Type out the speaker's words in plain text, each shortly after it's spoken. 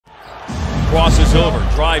crosses over,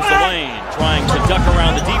 drives the lane, trying to duck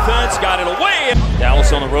around the defense, got it away.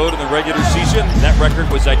 Dallas on the road in the regular season. That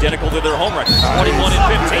record was identical to their home record,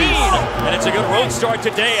 21-15. And it's a good road start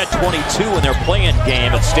today at 22 in their play-in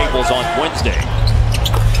game at Staples on Wednesday.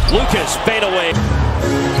 Lucas, fadeaway.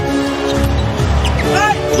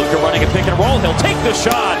 Luka running a pick and roll. He'll take the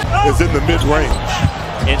shot. It's in the mid-range.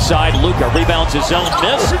 Inside, Luka rebounds his zone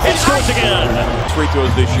miss and scores again. Free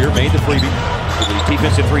throws this year, made the freebie. The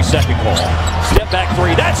defensive 3-second call. Step back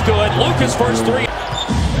three, that's good. Luka's first three.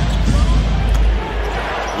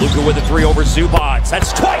 Luka with a three over Zubac.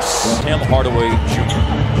 That's twice. Tim Hardaway Jr.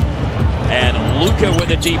 And Luka with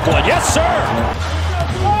a deep one. Yes, sir.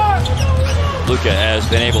 Luka has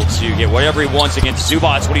been able to get whatever he wants against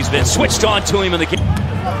Zubac when he's been switched on to him in the game.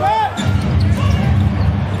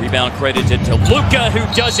 Rebound credited to Luka,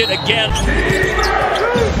 who does it again.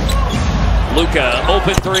 Luka,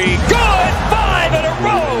 open three, good! 5 in a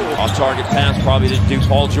row! Off-target pass probably didn't do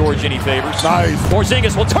Paul George any favors. Nice.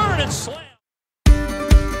 Porzingis will turn and slam.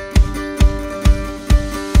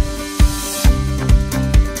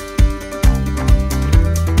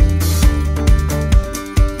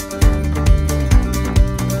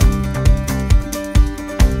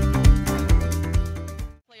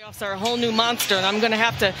 Are a whole new monster, and I'm going to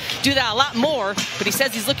have to do that a lot more, but he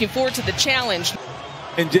says he's looking forward to the challenge.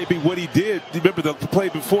 And JB, what he did, remember the play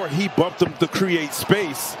before, he bumped him to create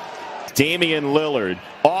space. Damian Lillard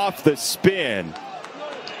off the spin.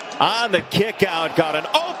 On the kick out, got an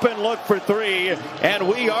open look for three, and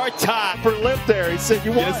we are tied for lip there. He said,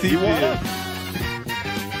 you want yes, it? He you want did.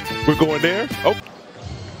 it? We're going there.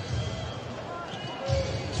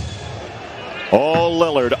 Oh,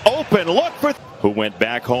 Lillard, open look for who went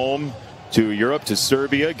back home to Europe, to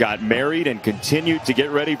Serbia, got married, and continued to get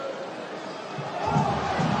ready.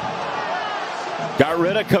 Got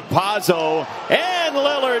rid of Campazzo, and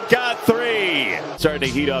Lillard got three. Starting to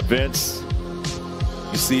heat up, Vince.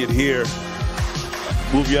 You see it here.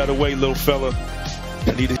 Move you out of the way, little fella.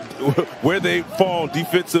 Where they fall,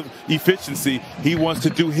 defensive efficiency, he wants to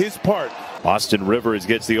do his part. Austin Rivers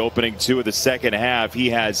gets the opening two of the second half. He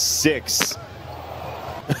has 6.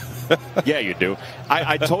 Yeah, you do.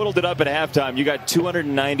 I totaled it up at halftime. You got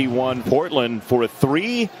 291. Portland for a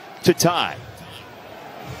 3 to tie.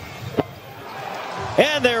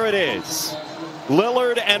 And there it is.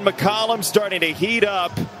 Lillard and McCollum starting to heat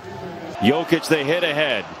up. Jokic, they hit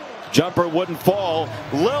ahead. Jumper wouldn't fall.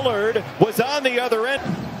 Lillard was on the other end.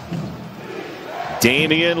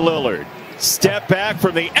 Damian Lillard. Step back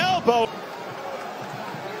from the elbow.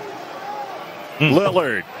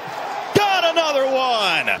 Lillard. Got another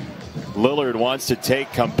one. Lillard wants to take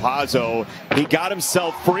Campazzo. He got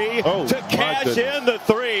himself free to cash in the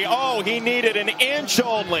three. Oh, he needed an inch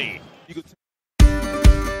only.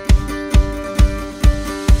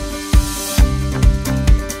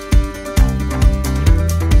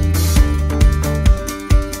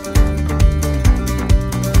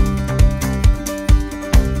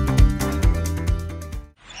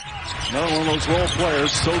 Another one of those role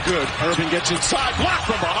players, so good. Irving gets inside, blocked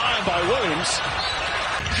from behind by Williams.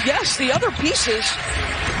 Yes, the other pieces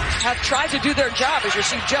have tried to do their job. As you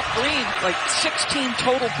see, Jeff Green, like 16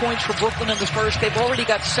 total points for Brooklyn in the first. They've already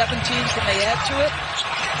got 17 when they add to it.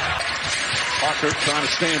 Parker trying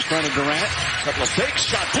to stay in front of Durant. Couple of fakes,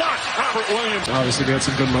 shot blocked. Robert Williams. Obviously, they had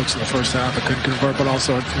some good looks in the first half. I couldn't convert, but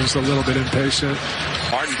also was a little bit impatient.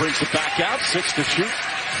 Harden brings it back out, 6 to shoot.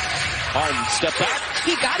 Harden, step back.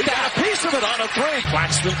 He got a piece of it on a three.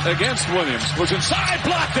 Claxton against Williams. Was inside,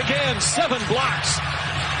 blocked again. 7 blocks.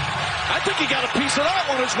 I think he got a piece of that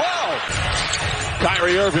one as well.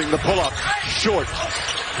 Kyrie Irving, the pull-up. Short.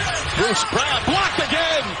 Bruce Brown, blocked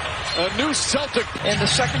again. A new Celtic. In the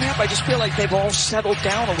second half, I just feel like they've all settled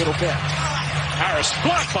down a little bit. Harris,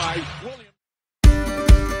 blocked by